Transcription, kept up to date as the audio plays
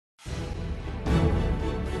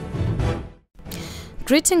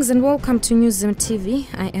Greetings and welcome to Newsroom TV.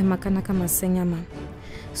 I am Makanaka Masenyama.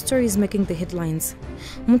 Stories making the headlines.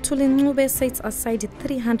 Mthuli Ncube sets aside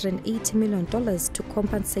 $380 million to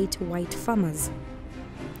compensate white farmers.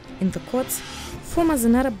 In the courts, former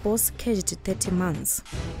Zenara boss caged 30 months.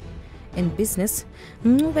 In business,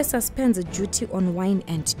 Ncube suspends a duty on wine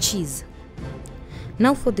and cheese.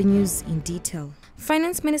 Now for the news in detail.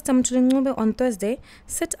 Finance Minister Mthuli Ncube on Thursday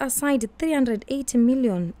set aside $380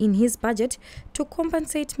 million in his budget to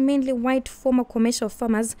compensate mainly white former commercial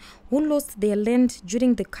farmers who lost their land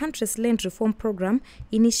during the country's land reform program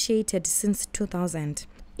initiated since 2000.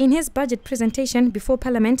 In his budget presentation before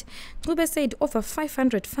Parliament, Ncube said over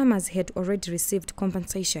 500 farmers had already received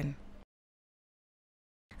compensation.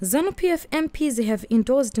 ZANU-PF MPs have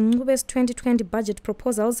endorsed Ncube's 2020 budget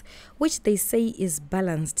proposals, which they say is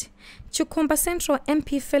balanced. Chikomba Central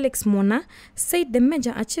MP Felix Mona said the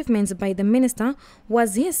major achievements by the minister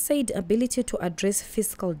was his said ability to address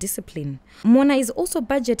fiscal discipline. Mona is also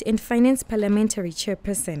Budget and Finance Parliamentary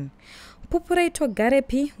Chairperson. Pupuraito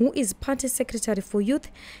Garepi, who is Party Secretary for Youth,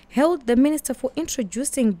 hailed the minister for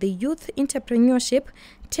introducing the Youth Entrepreneurship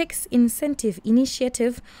Tax Incentive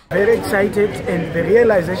Initiative. Very excited, and the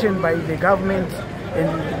realization by the government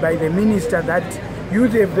and by the minister that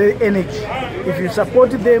youth have the energy. If you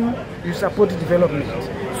support them, you support development.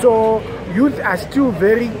 So youth are still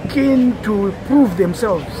very keen to prove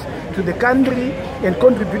themselves to the country and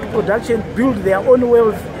contribute to production, build their own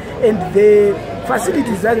wealth, and the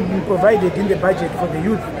facilities that have been provided in the budget for the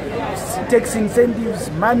youth, tax incentives,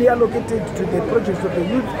 money allocated to the projects of the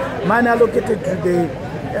youth, money allocated to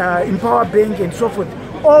the Empower Bank and so forth,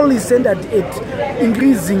 all is centered at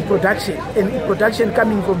increasing production, and production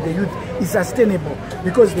coming from the youth is sustainable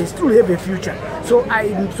because they still have a future. So I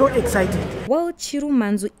am so excited. While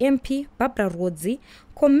Chirumanzu MP Barbara Rodzi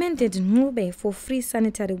commended Ncube for free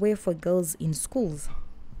sanitary wear for girls in schools.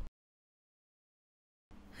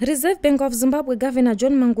 Reserve Bank of Zimbabwe Governor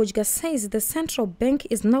John Mangudya says the central bank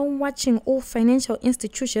is now watching all financial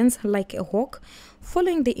institutions like a hawk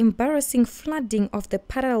following the embarrassing flooding of the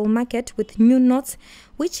parallel market with new notes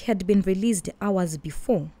which had been released hours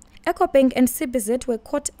before. EcoBank and CBZ were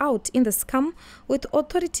caught out in the scam, with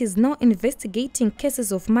authorities now investigating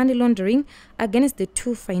cases of money laundering against the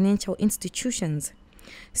two financial institutions.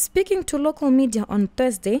 Speaking to local media on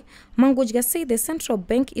Thursday, Mangudya said the central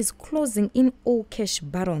bank is closing in all cash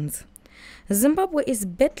barons. Zimbabwe is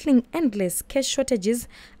battling endless cash shortages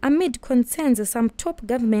amid concerns some top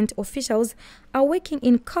government officials are working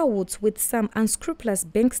in cahoots with some unscrupulous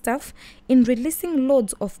bank staff in releasing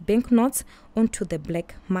loads of banknotes onto the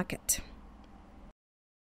black market.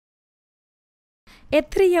 A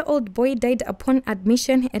 3-year-old boy died upon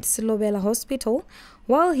admission at Silobela Hospital,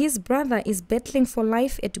 while his brother is battling for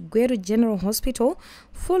life at Gweru General Hospital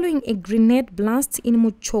following a grenade blast in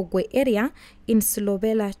Muchogwe area in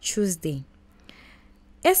Silobela Tuesday.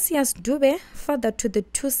 Esias Dube, father to the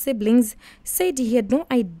two siblings, said he had no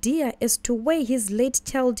idea as to where his late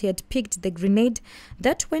child had picked the grenade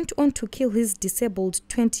that went on to kill his disabled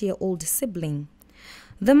 20-year-old sibling.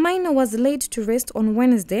 The minor was laid to rest on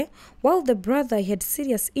Wednesday, while the brother had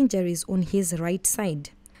serious injuries on his right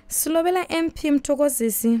side. Silobela MP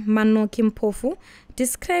Mthokozisi Manoki Mpofu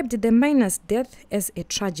described the minor's death as a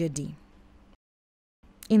tragedy.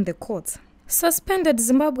 In the courts, suspended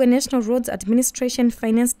Zimbabwe National Roads Administration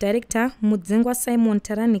Finance Director Mudzengwa Simon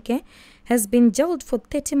Taranike has been jailed for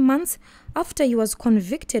 30 months after he was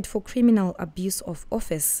convicted for criminal abuse of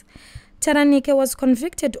office. Taranike was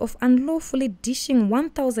convicted of unlawfully dishing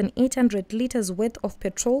 1,800 liters worth of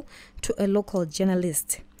petrol to a local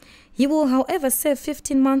journalist. He will, however, serve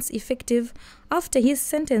 15 months effective after his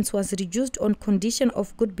sentence was reduced on condition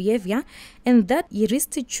of good behavior and that he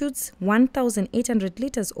restitutes 1,800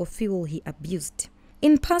 liters of fuel he abused.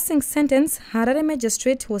 In passing sentence, Harare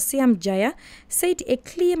Magistrate Hosiam Jaya said a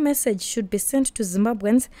clear message should be sent to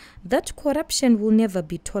Zimbabweans that corruption will never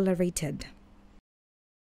be tolerated.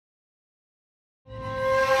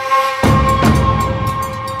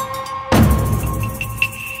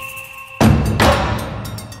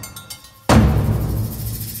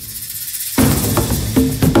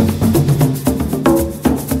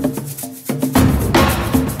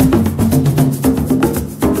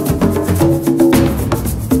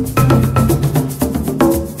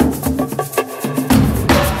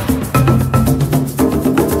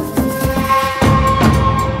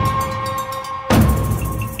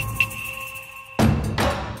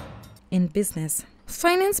 In business,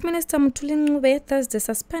 Finance Minister Mthuli Ncube Thursday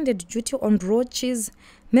suspended duty on raw cheese,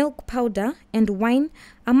 milk powder and wine,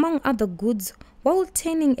 among other goods, while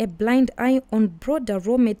turning a blind eye on broader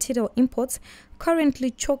raw material imports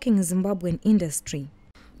currently choking Zimbabwean industry.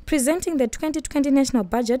 Presenting the 2020 national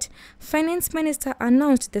budget, Finance Minister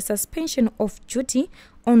announced the suspension of duty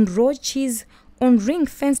on raw cheese on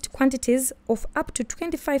ring-fenced quantities of up to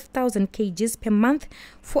 25,000 kgs per month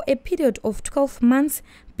for a period of 12 months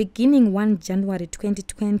beginning 1 January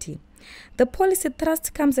 2020. The policy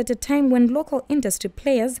thrust comes at a time when local industry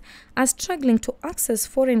players are struggling to access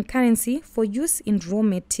foreign currency for use in raw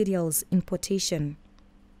materials importation.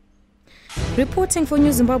 Reporting for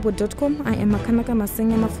newzimbabwe.com, I am Makanaka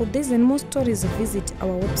Masenyama. For this and more stories, visit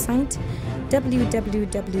our website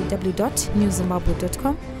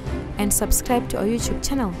www.newzimbabwe.com and subscribe to our YouTube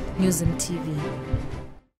channel, Newzim TV.